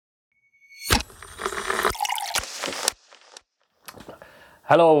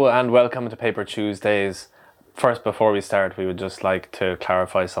Hello and welcome to Paper Tuesdays. First, before we start, we would just like to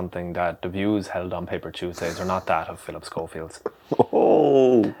clarify something, that the views held on Paper Tuesdays are not that of Philip Schofield's.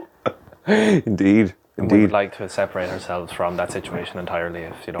 Oh, indeed. And we would like to separate ourselves from that situation entirely,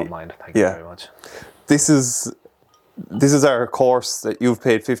 if you don't mind. Thank you very much. This is our course that you've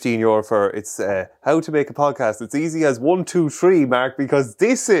paid €15 for. It's how to make a podcast. It's easy as 1, 2, 3, Mark, because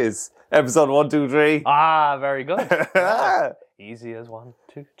this is episode 1, 2, 3. Ah, very good. Yeah. Easy as 1,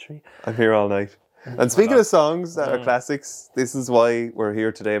 2, 3. I'm here all night. And speaking of songs that are classics, this is why we're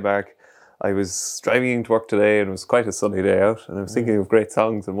here today, Mark. I was driving into work today and it was quite a sunny day out, and I was thinking of great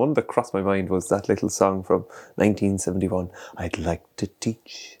songs, and one that crossed my mind was that little song from 1971. I'd like to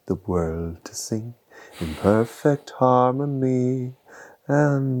teach the world to sing in perfect harmony.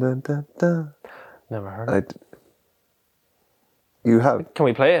 And Never heard it. You have? Can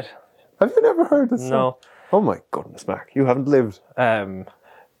we play it? Have you never heard this song? No. Oh my goodness, Mark, you haven't lived.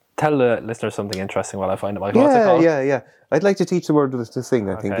 Tell the listeners something interesting while I find it. What's it called? Yeah. I'd like to teach the world to sing,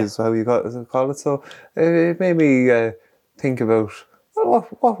 I think is how you call it. So it made me think about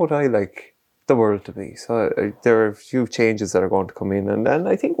what would I like the world to be. So there are a few changes that are going to come in, and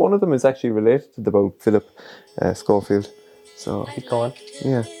I think one of them is actually related to about Philip Schofield. So Keep going.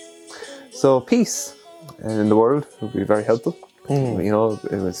 yeah. So peace in the world would be very helpful. You know,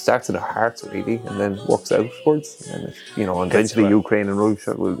 it starts in our hearts really, and then works outwards, and eventually Ukraine and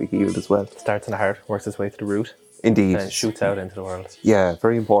Russia will be healed as well. Starts in the heart, works its way to the root. Indeed. And shoots out into the world. Yeah,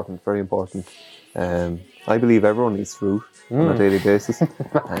 very important, very important. I believe everyone needs fruit on a daily basis.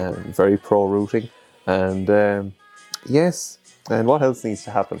 Very pro-rooting. And yes, and what else needs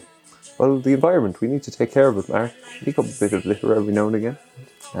to happen? Well, the environment, we need to take care of it, Mark. Pick up a bit of litter every now and again.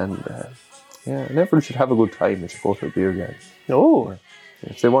 And and everyone should have a good time. They should go to a beer garden. Oh.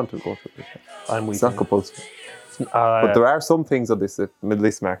 If they want to go to a beer garden. It's not compulsory. But there are some things on this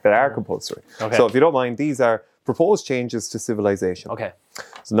list, Mark, that are compulsory. Okay. So if you don't mind, these are proposed changes to civilisation. Okay.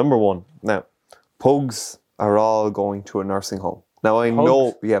 So number 1, now, pugs are all going to a nursing home. Now I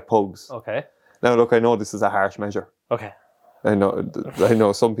know, pugs. Okay. Now look, I know this is a harsh measure. Okay. I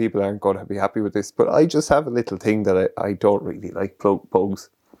know some people aren't going to be happy with this, but I just have a little thing that I don't really like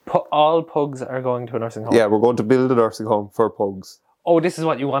pugs. All pugs are going to a nursing home? Yeah, we're going to build a nursing home for pugs. Oh, this is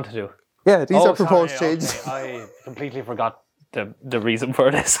what you want to do? Yeah, these are proposed changes. Okay. I completely forgot the reason for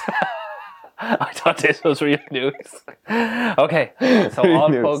this. I thought this was real news. Okay, so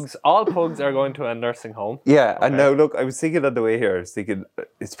all pugs are going to a nursing home. Yeah, okay. And now look, I was thinking on the way here, I was thinking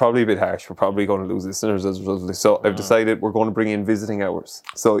it's probably a bit harsh. We're probably going to lose listeners as a result of this. So I've decided we're going to bring in visiting hours.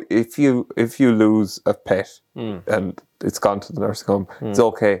 So if you lose a pet and it's gone to the nursing home, it's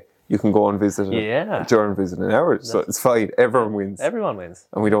okay. You can go and visit it during visiting hours. So it's fine. Everyone wins. Everyone wins.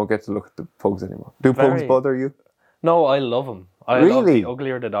 And we don't get to look at the pugs anymore. Do pugs bother you? No, I love them. I really? love the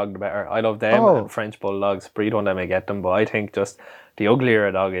uglier the dog, the better. I love them and French bulldogs. Breed one, I may get them, but I think just the uglier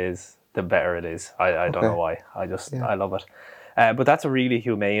a dog is, the better it is. I don't know why. I love it. But that's a really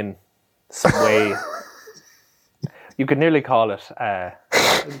humane way. You could nearly call it.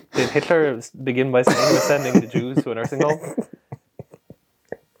 Did Hitler begin by saying he was sending the Jews to a nursing home?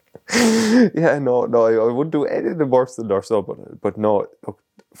 Yeah, no, I wouldn't do anything worse than nurse home, but no. Look,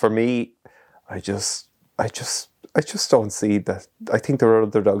 for me, I just don't see that. I think there are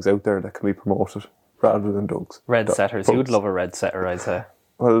other dogs out there that can be promoted rather than dogs. Red setters. You'd love a red setter, I'd say.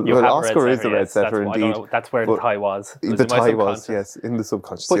 Well Oscar is a red setter, indeed. That's where the tie was. The tie was, yes, in the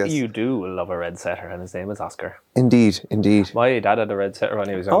subconscious. But you do love a red setter, and his name is Oscar. Indeed. My dad had a red setter when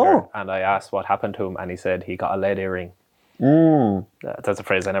he was younger, and I asked what happened to him, and he said he got a lead earring. That's a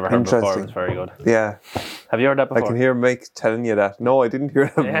phrase I never heard before. It was very good. Yeah. Have you heard that before? I can hear Mike telling you that. No, I didn't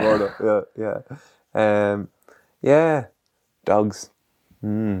hear that before. Yeah. Yeah. Dogs.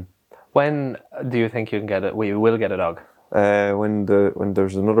 When do you think you can get it? We will get a dog. When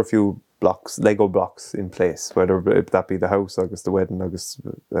there's another few Lego blocks in place, whether that be the house, I guess the wedding, I guess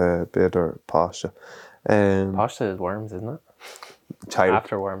bed or pasture. Pasture is worms, isn't it? Child.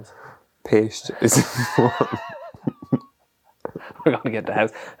 After worms. Paste is worm. We're going to get the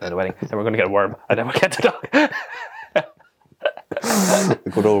house and the wedding, then we're going to get a worm, and then we'll get the dog. The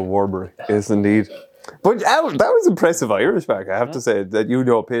good old wormery, yes, indeed. But that was impressive Irish, Mark, I have to say, that you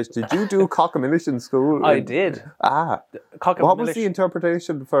know, Paige. Did you do Cockamish in school? I did. What was the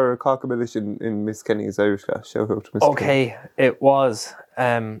interpretation for Cockamish in Miss Kenny's Irish class? Shout out to Miss Kenny. It was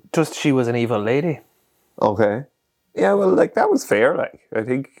just she was an evil lady. Okay. Yeah, well, that was fair, I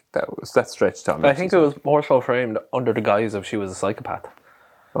think that stretched on. I think it was more so framed under the guise of she was a psychopath.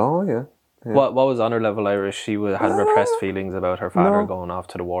 Oh, yeah. What was on her level Irish? She had repressed feelings about her father going off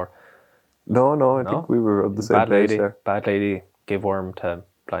to the war. No, I think we were on the same page there. Bad lady. give worm to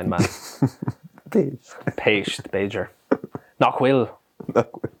blind man. Beige. Peish, the Beiger. Knock will.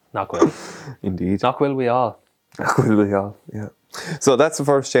 Indeed. Knock will we all. Yeah. So that's the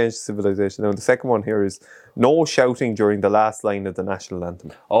first change to civilization. Now the second one here is no shouting during the last line of the national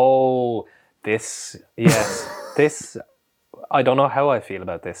anthem. Oh, this, yes. This, I don't know how I feel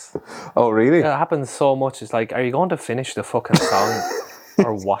about this. Oh, really? It happens so much. It's like, are you going to finish the fucking song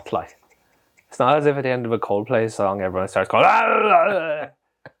or what? Like, it's not as if at the end of a Coldplay song everyone starts going,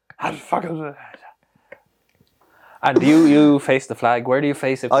 and do you face the flag? Where do you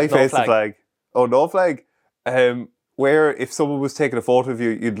face it? I face the flag. Oh, no flag? Where if someone was taking a photo of you,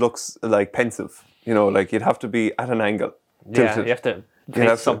 you'd look like pensive. You know, like you'd have to be at an angle. Yeah, tilted. You have to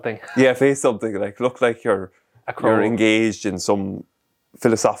face something. Face something. Like look like you're engaged in some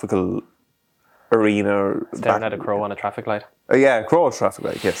philosophical arena. Or staring at a crow on a traffic light. A crow on a traffic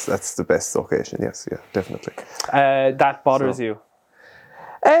light. Yes, that's the best location. Yes, yeah, definitely. That bothers you?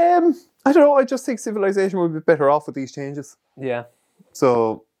 I don't know. I just think civilization would be better off with these changes. Yeah.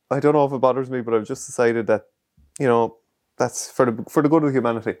 So I don't know if it bothers me, but I've just decided that, you know, that's for the good of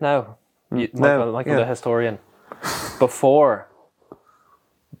humanity. Now, Michael the historian, before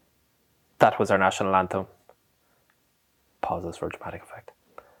that was our national anthem. Pauses for dramatic effect.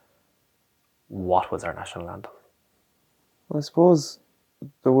 What was our national anthem? I suppose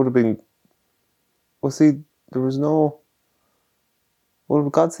there would have been. Well, see, there was no. Well,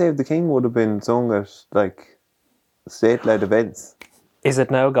 God Save the King would have been sung at like state-led events. Is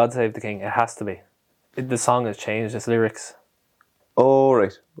it now God Save the King? It has to be. The song has changed its lyrics. Oh,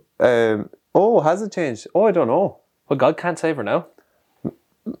 right. Has it changed? Oh, I don't know. Well, God can't save her now.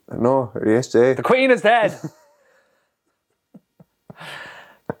 No, yesterday. The Queen is dead!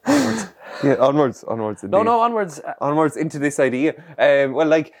 Onwards. Yeah, onwards. Indeed. No, onwards. Onwards into this idea. Well,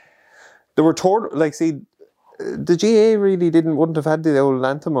 like, there were the GA really wouldn't have had the old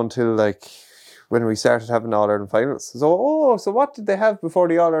anthem until, like, when we started having All-Ireland finals. So what did they have before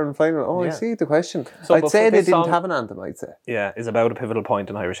the All-Ireland final? Oh, yeah. I see the question. So I'd say they didn't have an anthem, I'd say. Yeah, is about a pivotal point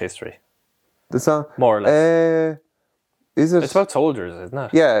in Irish history. The song? More or less. Is it? It's about soldiers, isn't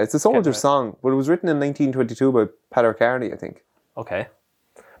it? Yeah, it's a soldier's song, but it was written in 1922 by Peter Carney, I think. Okay.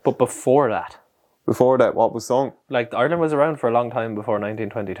 But before that? Before that, what was sung? Like, Ireland was around for a long time before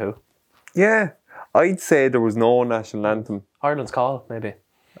 1922. Yeah. I'd say there was no national anthem. Ireland's Call, maybe.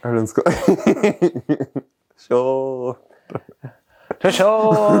 Ireland's Call. Shoulder. To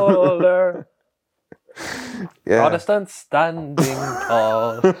shoulder. Yeah. Protestants standing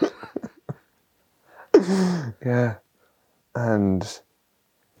tall. Yeah. And,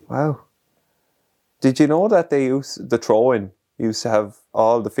 wow. Did you know that the throw-in used to have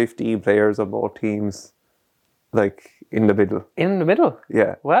all the 15 players on both teams, like, in the middle? In the middle?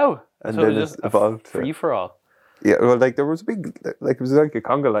 Yeah. Wow. And so then it was just evolved free-for-all. Yeah, well, like, there was a big, like, it was like a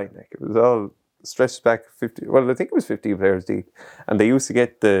conga line. Like, it was all stretched back 50, well, I think it was 15 players deep. And they used to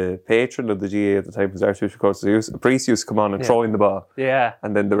get the patron of the GA at the time, was Archbishop Course. A priest used to come on and throw in the ball. Yeah.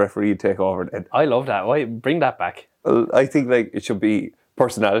 And then the referee would take over. And I love that. Why bring that back? Well, I think, like, it should be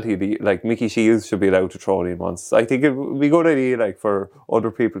personality. Like, Mickey Shields should be allowed to throw it in once. I think it would be a good idea, like, for other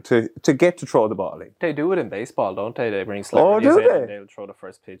people to get to throw the ball in. They do it in baseball, don't they? They bring celebrities in and they'll throw the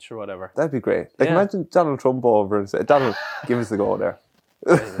first pitch or whatever. That'd be great. Like, imagine Donald Trump over and say, Donald, give us the go there.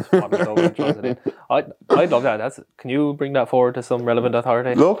 I'd love that. Can you bring that forward to some relevant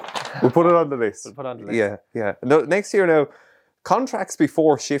authority? Look, we'll put it on the list. Yeah. No, next year now, contracts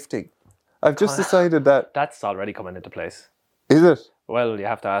before shifting. I've just decided that... That's already coming into place. Is it? Well, you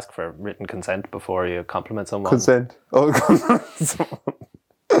have to ask for written consent before you compliment someone. Consent. Oh, compliment someone.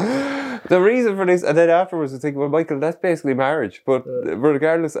 The reason for this, and then afterwards I think, well, Michael, that's basically marriage. But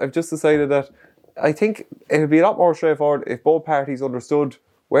regardless, I've just decided that I think it would be a lot more straightforward if both parties understood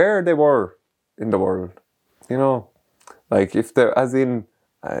where they were in the world. You know, like if they're, as in,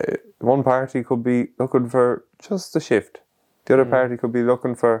 one party could be looking for just a shift. The other party could be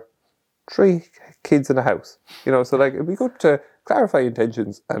looking for 3 kids in a house. You know, so like it'd be good to clarify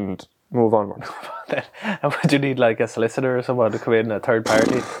intentions and move onward. And would you need like a solicitor or someone to come in, a third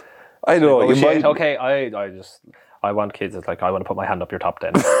party? I know. You might... Okay, I want kids. It's like, I want to put my hand up your top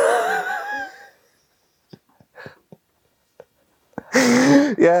then.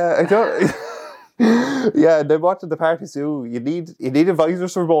 Yeah, I don't... Yeah, then what do the parties do? You need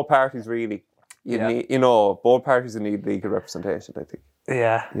advisors from both parties, really. You need, both parties need legal representation, I think.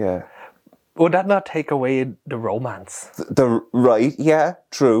 Yeah. Would that not take away the romance? Yeah,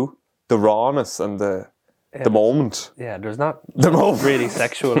 true. The rawness and the moment. Yeah, there's not really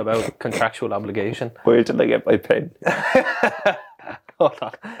sexual about contractual obligation. Wait till I get my pen. Hold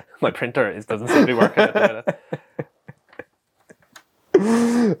on. My printer doesn't seem to be working at the minute.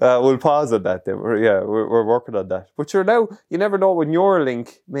 We'll pause on that then. We're working on that. But sure, now you never know when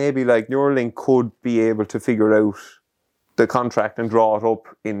Neuralink, maybe like Neuralink could be able to figure out the contract and draw it up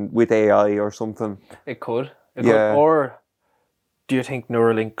with AI or something. It could. Or do you think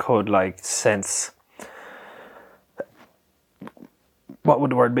Neuralink could like sense, what would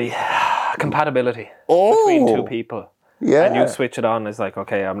the word be? Compatibility between two people. Yeah. And you switch it on as like,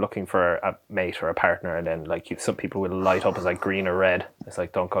 okay, I'm looking for a mate or a partner, and then like some people will light up as like green or red. It's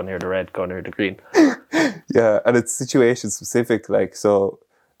like, don't go near the red, go near the green. Yeah, and it's situation specific, like, so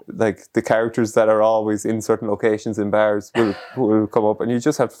like the characters that are always in certain locations in bars will come up, and you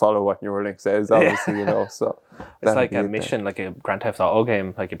just have to follow what Neuralink says, obviously, you know. So it's like a mission, like a Grand Theft Auto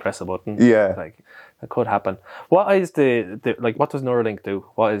game, like you press a button. Yeah, like it could happen. What is the like? What does Neuralink do?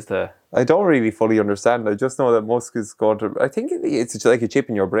 What is the? I don't really fully understand. I just know that Musk is going to. I think it's like a chip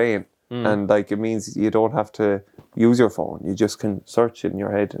in your brain, and like it means you don't have to use your phone. You just can search it in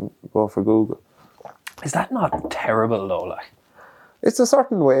your head and go for Google. Is that not terrible though? Like, it's a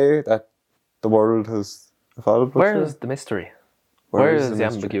certain way that the world has evolved. Where is the mystery? Where is the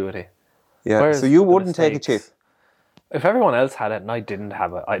ambiguity? Yeah, so you wouldn't take a chip? If everyone else had it and I didn't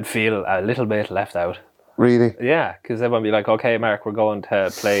have it, I'd feel a little bit left out. Really? Yeah, because everyone would be like, okay, Mark, we're going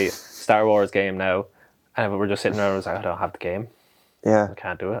to play Star Wars game now. And we're just sitting there and I was like, I don't have the game. Yeah. I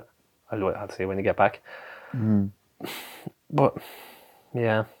can't do it. I'll see when you get back. But,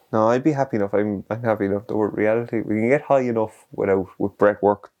 yeah. No, I'd be happy enough. I'm happy enough. The reality, we can get high enough with Brett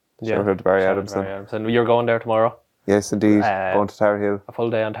work. Shout out to Barry Adamson. You're going there tomorrow? Yes, indeed. Going to Tower Hill. A full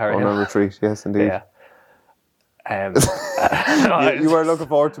day on Tower Hill. On a retreat, yes, indeed. Yeah. You were looking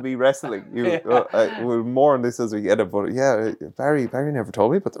forward to me wrestling. We'll more on this as we get it, but yeah, Barry never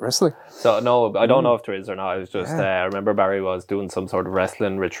told me about the wrestling. So no, I don't know if there is or not. I was just I remember Barry was doing some sort of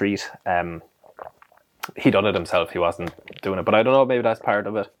wrestling retreat. He done it himself. He wasn't doing it, but I don't know. Maybe that's part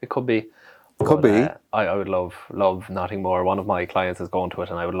of it. It could be. Could be. I would love nothing more. One of my clients is going to it,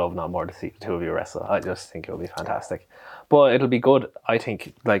 and I would love not more to see the two of you wrestle. I just think it would be fantastic. But it'll be good, I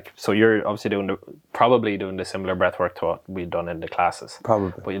think. Like, so you're obviously probably doing the similar breathwork to what we've done in the classes.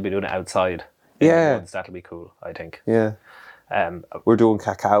 Probably. But you'll be doing it outside. In the woods. That'll be cool, I think. Yeah. We're doing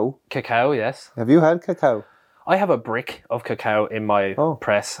cacao. Cacao, yes. Have you had cacao? I have a brick of cacao in my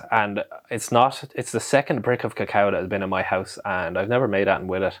press, and it's the second brick of cacao that has been in my house, and I've never made anything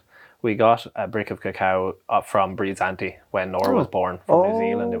with it. We got a brick of cacao from Breed's auntie when Nora was born from New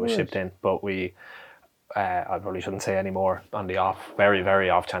Zealand. It was shipped in, but we, I probably shouldn't say any more on the very, very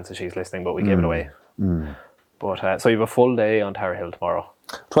off chance that she's listening, but we gave it away. But so you have a full day on Tower Hill tomorrow.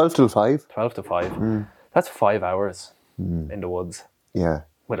 12 till 5. 12 to 5. That's 5 hours in the woods. Yeah.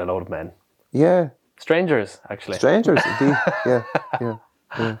 With a load of men. Yeah. Strangers, actually. Strangers, indeed. Yeah.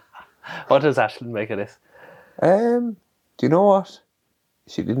 What does Ashlyn make of this? Do you know what?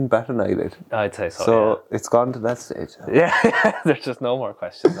 She didn't bat an eyelid. I'd say so. So it's gone to that stage. Yeah, there's just no more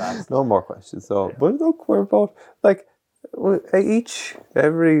questions asked. No more questions. So, but look, we're both like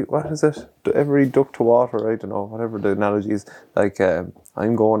every duck to water. I don't know, whatever the analogy is. Like,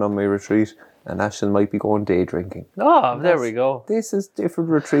 I'm going on my retreat, and Ashlyn might be going day drinking. Oh, there we go. This is different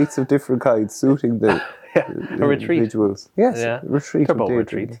retreats of different kinds, suiting the a retreat. Individuals. Yes, yeah. Retreat. They're both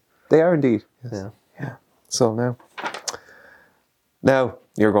retreats. They are indeed. Yes. Yeah. So now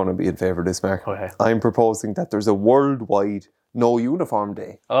you're going to be in favour of this, Mark. Okay. I'm proposing that there's a worldwide no uniform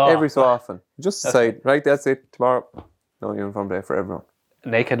day every so often. Just decide, right? That's it. Tomorrow, no uniform day for everyone.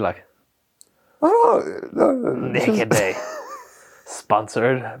 Naked, like. Oh, no. Naked day.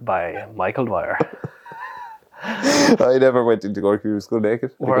 Sponsored by Michael Dwyer. I never went into Gorky School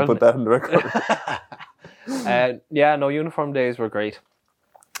naked. I can put that on the record. Yeah, no, uniform days were great.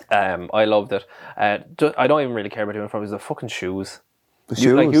 I loved it. I don't even really care about uniforms. The fucking shoes. The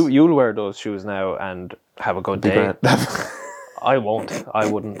shoes? You'll wear those shoes now and have a good day. I won't. I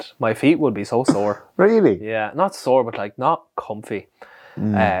wouldn't. My feet would be so sore. Really? Yeah, not sore, but like not comfy.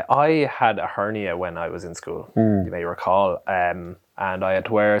 I had a hernia when I was in school, you may recall, and I had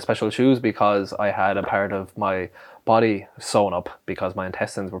to wear special shoes because I had a part of my body sewn up because my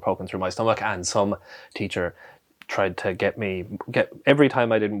intestines were poking through my stomach, and some teacher tried to get every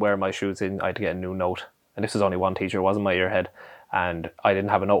time I didn't wear my shoes in, I had to get a new note. And this was only one teacher, it wasn't my earhead. And I didn't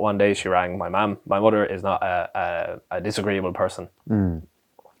have a note one day. She rang my mum. My mother is not a disagreeable person.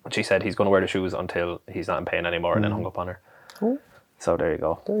 She said he's going to wear the shoes until he's not in pain anymore, and then hung up on her. Oh. So there you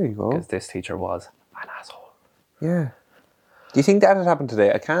go. There you go. Because this teacher was an asshole. Yeah. Do you think that had happened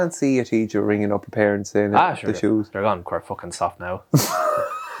today? I can't see a teacher ringing up a parent saying the shoes. They're gone quite fucking soft now.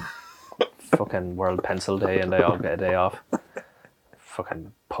 Fucking World Pencil Day, and they all get a day off.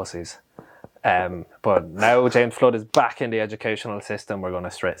 Fucking pussies. But now James Flood is back in the educational system. We're going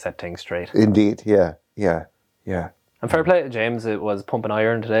to set things straight. Indeed, yeah. And fair play to James. It was pumping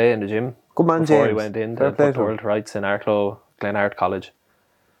iron today in the gym. Good man, before James. he went in to put the world rights in Arklow Glenart College.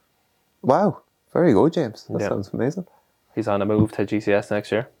 Wow, very good, James. That sounds amazing. He's on a move to GCS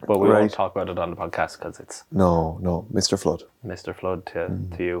next year, but we won't talk about it on the podcast because it's... No, Mr. Flood. Mr. Flood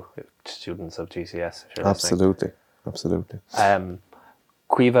to you, students of GCS. If you're Absolutely.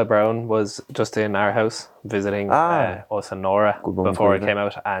 Quiva Brown was just in our house visiting us and Nora before I came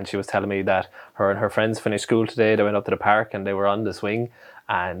out, and she was telling me that her and her friends finished school today. They went up to the park and they were on the swing,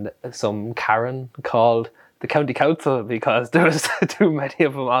 and some Karen called the county council because there was too many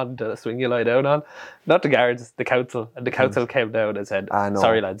of them on the swing you lie down on. Not the guards, the council. And the council came down and said,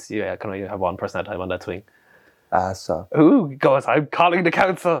 sorry lads, can only have one person at a time on that swing. So. Who goes, I'm calling the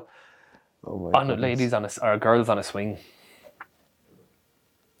council. On ladies or girls on a swing.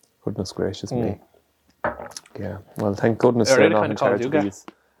 Goodness gracious me. Yeah. Well, thank goodness they're not in charge of these.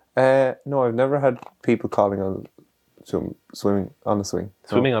 No, I've never had people calling on swimming on a swing.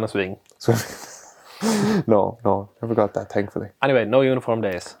 Swimming on a swing. No, never got that, thankfully. Anyway, no uniform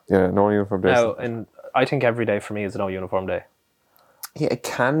days. Yeah, no uniform days. Now, I think every day for me is a no uniform day. Yeah, it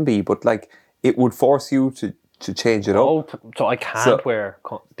can be, but like it would force you to change it up. So I can't wear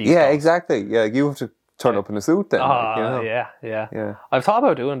these Yeah, clothes. Exactly. Yeah, you have to turn up in a suit then. Yeah. I've thought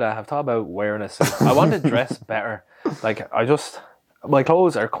about doing that. I've thought about wearing a suit. I want to dress better. Like, my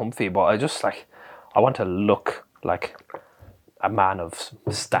clothes are comfy, but I want to look like a man of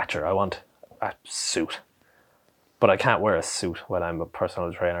stature. I want a suit. But I can't wear a suit when I'm a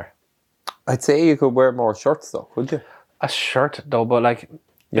personal trainer. I'd say you could wear more shirts though, could you? A shirt though, but like,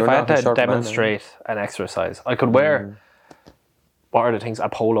 if I had to demonstrate an exercise, I could wear, what are the things? A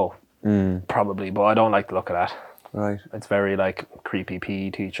polo, probably, but I don't like the look of that. Right. It's very like creepy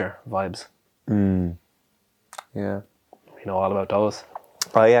PE teacher vibes. Yeah. You know all about those.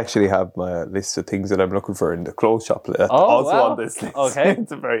 I actually have my list of things that I'm looking for in the clothes shop. On this list. Okay.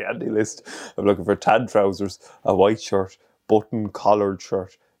 It's a very handy list. I'm looking for tan trousers, a white shirt, button collared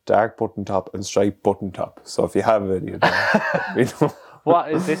shirt, dark button top, and striped button top. So if you have any of that,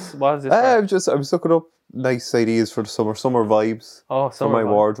 What is this? I was looking up nice ideas for the summer vibes. For my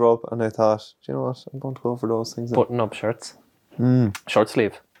wardrobe, and I thought, do you know what? I'm going to go for those things. Button up shirts. Short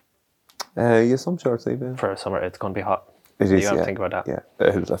sleeve. Yeah, some short sleeve. Yeah. For summer, it's going to be hot. It is. You have to think about that. Yeah,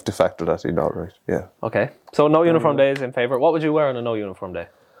 I'll have to factor that in. All right. Yeah. Okay. So no uniform day is in favour. What would you wear on a no uniform day?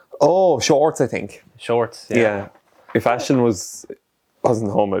 Oh, shorts, I think. Shorts. Yeah. If Ashton wasn't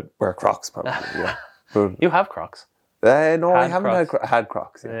home, I'd wear Crocs probably. Yeah. But, you have Crocs. No, I haven't had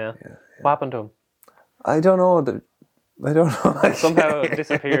Crocs. Yeah. What happened to them? I don't know. Somehow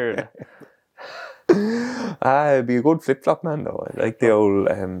disappeared. It'd be a good flip flop man though. I like the old.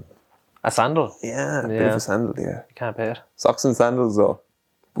 A sandal? Yeah, a bit of a sandal, yeah. You can't pay it. Socks and sandals though.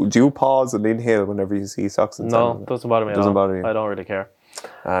 Would you pause and inhale whenever you see socks and sandals? No, doesn't bother me at all. Doesn't bother you? I don't really care.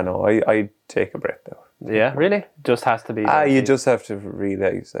 No, I take a breath though. Yeah, really? Just has to be... you just have to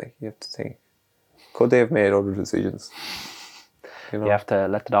realize, like, you have to think, could they have made other decisions? You have to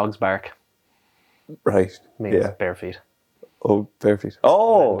let the dogs bark. Right. Means bare feet. Oh, bare feet.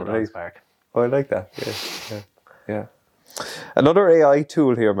 Oh, let the dogs bark. Oh, I like that. Yeah. Another AI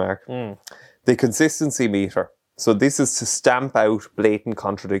tool here, Mark. The consistency meter. So this is to stamp out blatant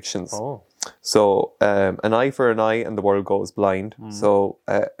contradictions. Oh. So an eye for an eye and the world goes blind. So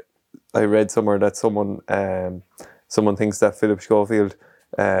I read somewhere that someone thinks that Philip Schofield,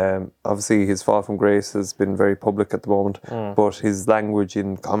 obviously his fall from grace has been very public at the moment, but his language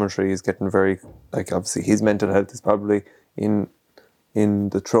in commentary is getting very, like, obviously his mental health is probably in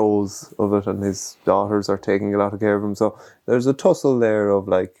the throes of it, and his daughters are taking a lot of care of him. So there's a tussle there of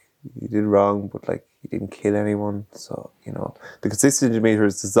like, he did wrong, but like he didn't kill anyone. So, the consistency meter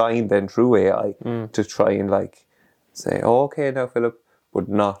is designed then through AI to try and like say, oh, okay now Philip, but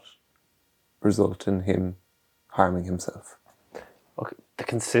not result in him harming himself. Okay,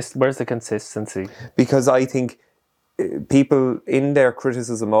 where's the consistency? Because I think people in their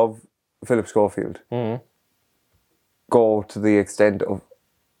criticism of Philip Schofield go to the extent of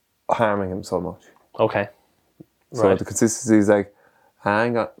harming him so much. Okay. So the consistency is like,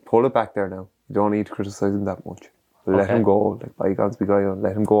 hang on, pull it back there now. You don't need to criticise him that much. Let him go, like bygones be gone.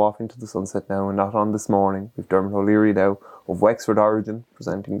 Let him go off into the sunset now, and not on this morning. We've Dermot O'Leary now of Wexford origin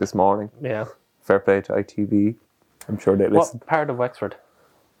presenting this morning. Yeah. Fair play to ITV. I'm sure they listen. What part of Wexford?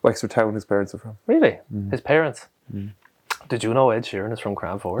 Wexford town his parents are from. Really? His parents? Did you know Ed Sheeran is from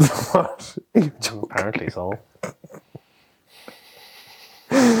Cranford? What? Apparently so.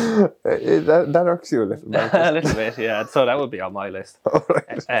 That irks you a little bit. A little bit, yeah. So that would be on my list.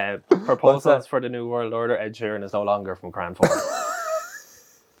 Right. Proposals for the New World Order. Ed Sheeran is no longer from Cranford.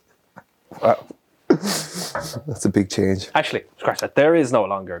 Wow. That's a big change. Actually, scratch that. There is no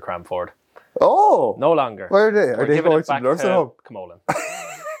longer Cranford. Oh! No longer. Where are they? Are they going to nursing home? Camolan.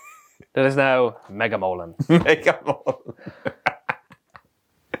 There is now Megamolan. Megamolan.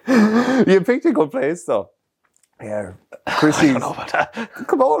 You picked a good place, though. Yeah. Chrissy's. I don't know about that.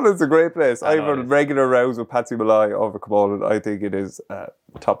 Camolan's a great place. I have a it is. regular rouse with Patsy Malloy over Camolan. I think it is a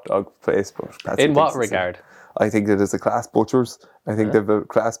top dog place. But Patsy In what regard? I think it is a class butchers. I think they have a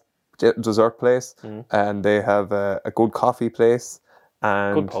class dessert place, and they have a good coffee place.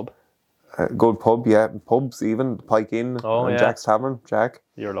 And Good pub. Good pub, yeah. Pubs even. Pike Inn and Jack's Tavern. Jack.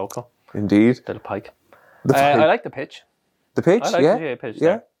 You're local. Indeed. Little Pike. The Pike. I like the pitch. The pitch, I like yeah. the pitch yeah,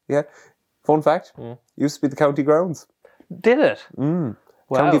 there. yeah. Fun fact, used to be the county grounds. Did it? Wow.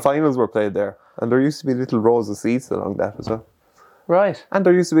 Wow. County finals were played there. And there used to be little rows of seats along that as well. Right. And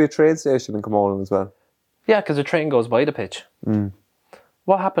there used to be a train station in Camolan as well. Yeah, because the train goes by the pitch.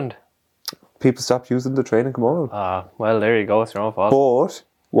 What happened? People stopped using the train in Camolan. Well, there you go. It's your own fault. But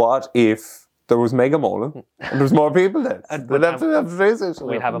what if there was Megamolan and there was more people then? They'd have to have the train station.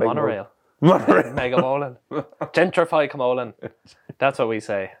 We'd have a Megamolan. monorail. Megamolan. Gentrify Camolan. That's what we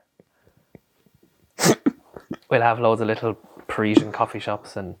say. We'll have loads of little Parisian coffee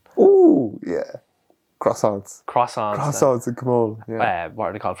shops and... Ooh, yeah. Croissants. Croissants in Camolan, yeah. What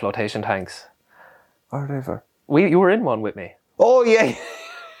are they called? Flotation tanks. Whatever. You were in one with me. Oh, yeah.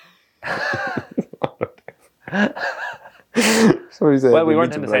 Sorry, well, we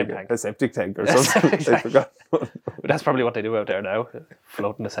weren't in the same tank. A septic tank or something. I forgot. That's probably what they do out there now.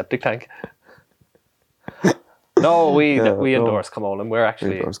 Float in a septic tank. No, we endorse Camolan.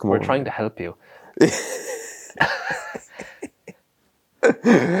 We're trying to help you.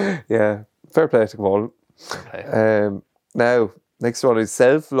 Yeah, fair play to Camolan. Now, next one is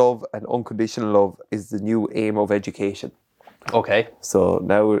self-love and unconditional love is the new aim of education. Okay. So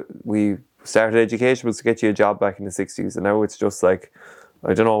now we started education was to get you a job back in the 60s, and now it's just like,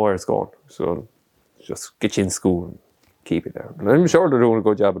 I don't know where it's going. So just get you in school and keep it there. And I'm sure they're doing a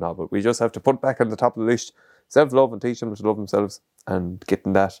good job and all, but we just have to put back on the top of the list self-love and teach them to love themselves and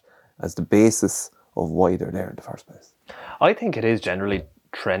getting that as the basis of why they're there in the first place. I think it is generally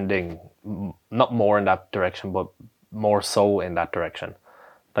trending, not more in that direction, but more so in that direction.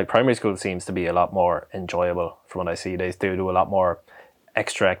 Like primary school seems to be a lot more enjoyable from what I see. They do a lot more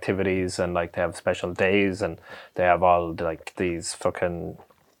extra activities and like they have special days and they have all like these fucking,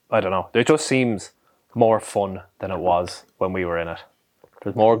 I don't know. It just seems more fun than it was when we were in it.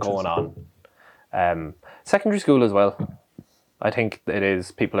 There's more going on. Secondary school as well. I think it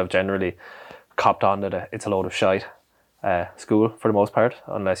is, people have generally copped on that it's a load of shite school for the most part,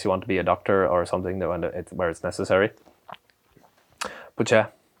 unless you want to be a doctor or something where it's necessary. But yeah,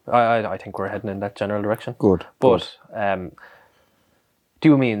 I think we're heading in that general direction. Good. But do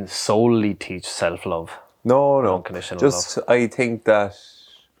you mean solely teach self-love? No. Unconditional just love? I think that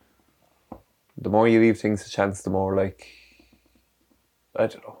the more you leave things a chance, the more like, I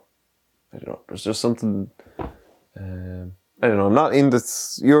don't know. There's just something. I don't know. I'm not in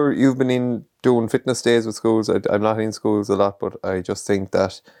this. You've been in doing fitness days with schools. I'm not in schools a lot, but I just think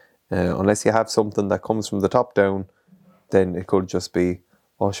that unless you have something that comes from the top down, then it could just be,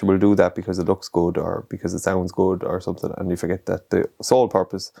 oh, we'll do that because it looks good or because it sounds good or something, and you forget that the sole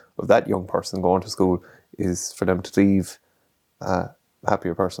purpose of that young person going to school is for them to leave a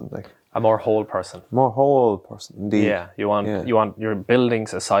happier person, like a more whole person. More whole person, indeed. Yeah, you're building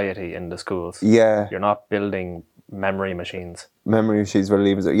society in the schools. Yeah, you're not building memory machines. Memory machines for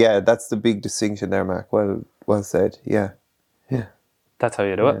leaving. Yeah, that's the big distinction there, Mark. Well said. Yeah. That's how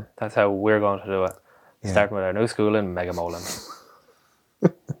you do it. That's how we're going to do it. Yeah. Starting with our new school in Megamolan.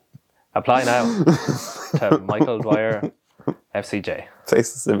 Apply now to Michael Dwyer, FCJ.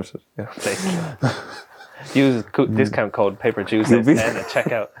 Places limited. Yeah. Use discount code PaperJuice then at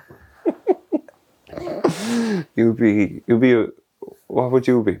checkout. You'll be. What would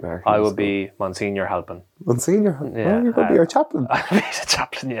you be, Mark? I would be Monsignor Halpin. Monsignor Halpin? Yeah. Oh, you're going to be our chaplain. I'd be the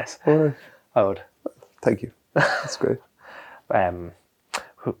chaplain, yes. Right. I would. Thank you. That's great.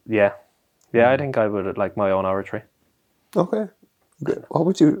 Yeah, I think I would like my own oratory. Okay. Good. What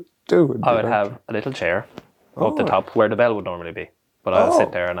would you do? I would have a little chair up the top where the bell would normally be. But I'll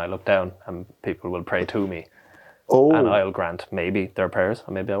sit there and I look down and people will pray to me. And I'll grant maybe their prayers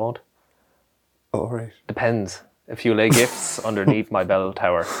or maybe I won't. All right. Depends. If you lay gifts underneath my bell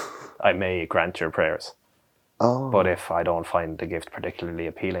tower, I may grant your prayers. But if I don't find the gift particularly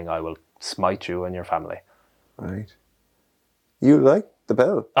appealing, I will smite you and your family. Right. You like the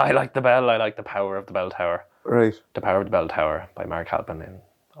bell. I like the bell. I like the power of the bell tower. Right. The Power of the Bell Tower by Marc in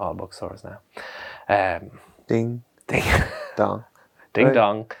all bookstores now. Ding. Ding. Dong. Ding right.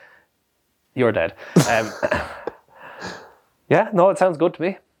 dong. You're dead. Yeah, no, it sounds good to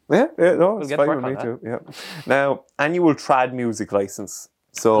me. Yeah, no, it's fine with me too. Yeah. Now, annual trad music license.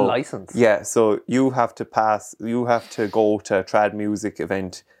 So license. Yeah, so you have to go to a trad music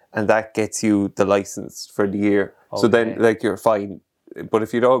event, and that gets you the license for the year. Okay. So then, like, you're fine. But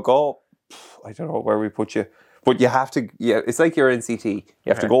if you don't go, I don't know where we put you. But you have to, it's like your NCT. You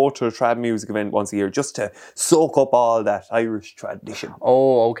have to go to a trad music event once a year just to soak up all that Irish tradition.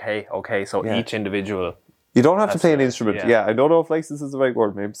 Oh, okay. So each individual. You don't have to play an instrument. Yeah, I don't know if license is the right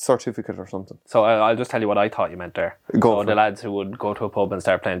word. Maybe certificate or something. So I'll just tell you what I thought you meant there. So the lads who would go to a pub and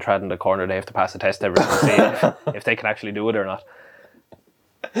start playing trad in the corner, they have to pass a test every time to see if they can actually do it or not.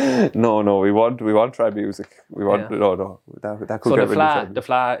 No, we want trad music. We want no. That could get rid of it. The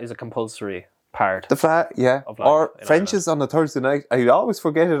fla is a compulsory part. The fla, yeah. Or French is on a Thursday night. I always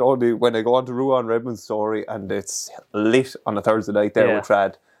forget it only when I go on to Ruan Redmond's story and it's lit on a Thursday night there with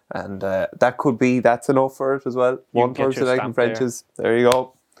trad. And that's enough for it as well. One Thursday night in French's. There you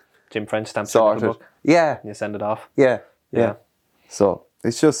go. Jim French stamps sorted. The book. Yeah. You send it off. Yeah. So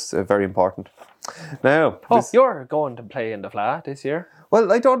it's just very important. Now, you're going to play in the fla this year?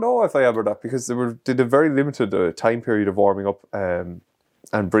 Well, I don't know if I am or not because did a very limited time period of warming up.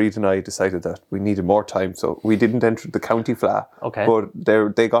 And Breed and I decided that we needed more time, so we didn't enter the county fla. Okay.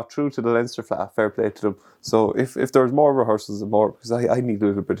 But they got through to the Leinster fla. Fair play to them. So if there was more rehearsals and more, because I need a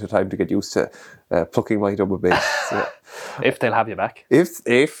little bit of time to get used to plucking my double bass. So. If they'll have you back. If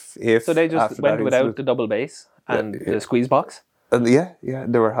so they just went without the double bass and the squeeze box. And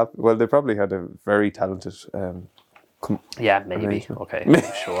they were happy. Well, they probably had a very talented. Maybe.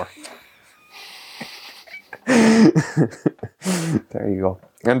 Okay, sure. There you go.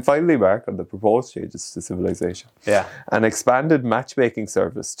 And finally, Mark, on the proposed changes to civilisation. Yeah. An expanded matchmaking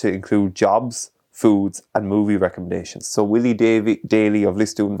service to include jobs, foods and movie recommendations. So Willie Daly of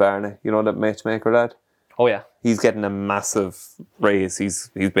Listoon Varna, you know that matchmaker lad? Oh yeah. He's getting a massive raise. He's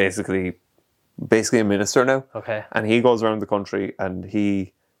basically a minister now. Okay. And he goes around the country and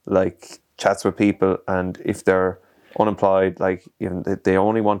he chats with people, and if they're unemployed, they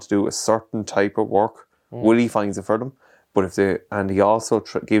only want to do a certain type of work, Willie finds it for them. But he also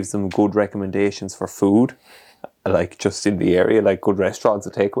gives them good recommendations for food, just in the area, good restaurants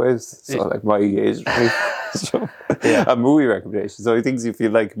and takeaways. So my age, and movie recommendations. So he thinks if you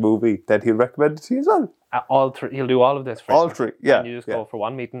like a movie, then he'll recommend it to you as well. All three. He'll do all of this for you. All three, yeah. And you just go for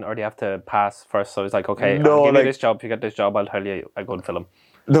one meeting, or do you have to pass first? So he's like, okay, I'll give you this job. If you get this job, I'll tell you a good film.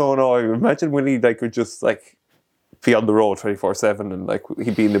 No. I imagine Willie would just be on the road 24/7, and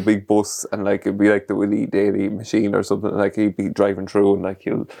he'd be in the big bus, and it'd be like the Willie Daly machine or something. He'd be driving through, and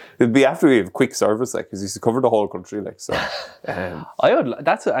it'd be after we have quick service, because he's covered the whole country, so.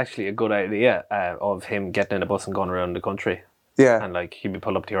 That's actually a good idea of him getting in a bus and going around the country. Yeah, and he'd be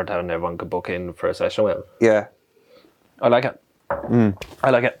pulled up to your town, and everyone could book in for a session with him. Yeah, I like it.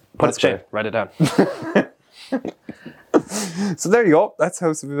 I like it. Put it write it down. So there you go. That's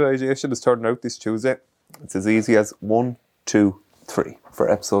how civilisation is turning out this Tuesday. It's as easy as 1, 2, 3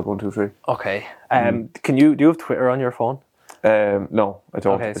 for episode 1, 2, 3. Okay. Do you have Twitter on your phone? No, I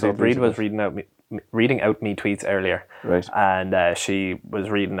don't. Okay, so Breed was reading out me tweets earlier. Right. And she was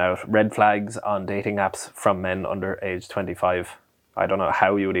reading out red flags on dating apps from men under age 25. I don't know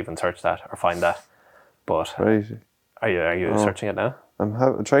how you would even search that or find that. But right. Are you searching it now?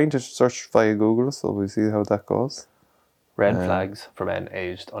 I'm trying to search via Google, so we'll see how that goes. Red flags for men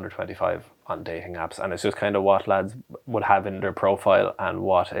aged under 25 on dating apps. And it's just kind of what lads would have in their profile and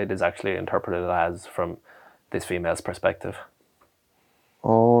what it is actually interpreted as from this female's perspective.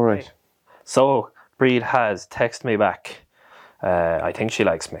 All right. So, Breed has texted me back. I think she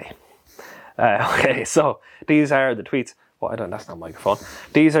likes me. Okay, so these are the tweets. Well, that's not a microphone.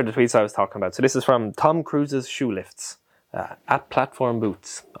 These are the tweets I was talking about. So this is from Tom Cruise's Shoe Lifts at Platform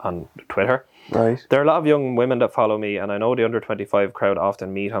Boots on Twitter. Right. There are a lot of young women that follow me, and I know the under 25 crowd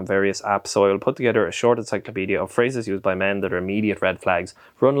often meet on various apps, so I will put together a short encyclopedia of phrases used by men that are immediate red flags.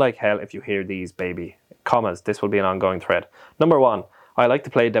 Run like hell if you hear these, baby. Commas. This will be an ongoing thread. Number 1. I like to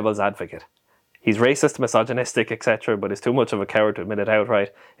play devil's advocate. He's racist, misogynistic, etc., but is too much of a coward to admit it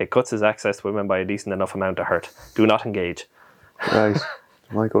outright. It cuts his access to women by a decent enough amount to hurt. Do not engage. Right.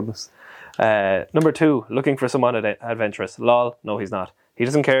 My goodness. Number 2. Looking for someone adventurous. Lol. No, he's not. He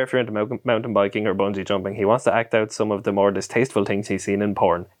doesn't care if you're into mountain biking or bungee jumping. He wants to act out some of the more distasteful things he's seen in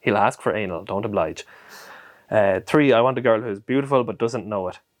porn. He'll ask for anal. Don't oblige. 3. I want a girl who's beautiful but doesn't know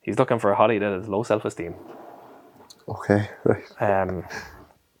it. He's looking for a hottie that has low self-esteem. Okay, right.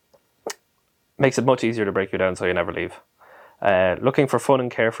 Makes it much easier to break you down so you never leave. Looking for fun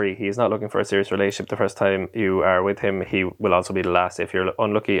and carefree. He is not looking for a serious relationship the first time you are with him. He will also be the last. If you're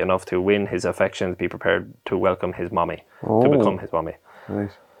unlucky enough to win his affections, be prepared to welcome his mommy. To become his mommy.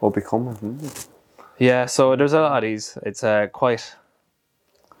 Right. Or become him. Yeah, so there's a lot of these. It's quite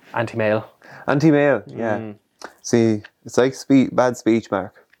anti-male. Anti-male, yeah. See, it's like bad speech,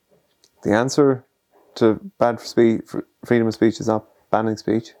 Mark. The answer to bad freedom of speech is not banning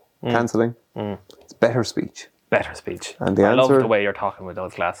speech, cancelling. It's better speech. Better speech. And the I answer, love the way you're talking with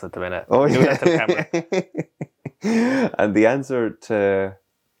those glasses at the minute. Oh, Do that to the camera. And the answer to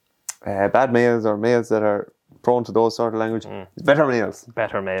bad males or males that are prone to those sort of language is better males.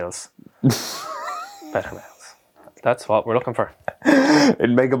 Better males. Better males. That's what we're looking for.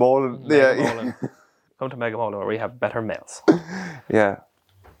 In Megamolin. Yeah. Come to Megamolin where we have better males. Yeah.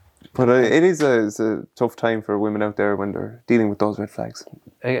 But it is a tough time for women out there when they're dealing with those red flags.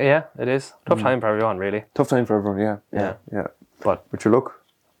 Yeah, it is. Tough time for everyone, really. Tough time for everyone, yeah. But your look.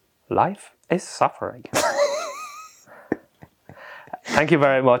 Life is suffering. Thank you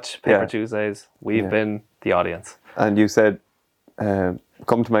very much, Paper Tuesdays. We've been the audience. And you said, come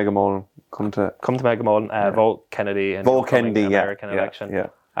to Megamolin. Come to Megamolin. Vote Kennedy in the American election.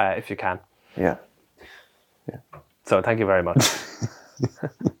 If you can. Yeah. So thank you very much.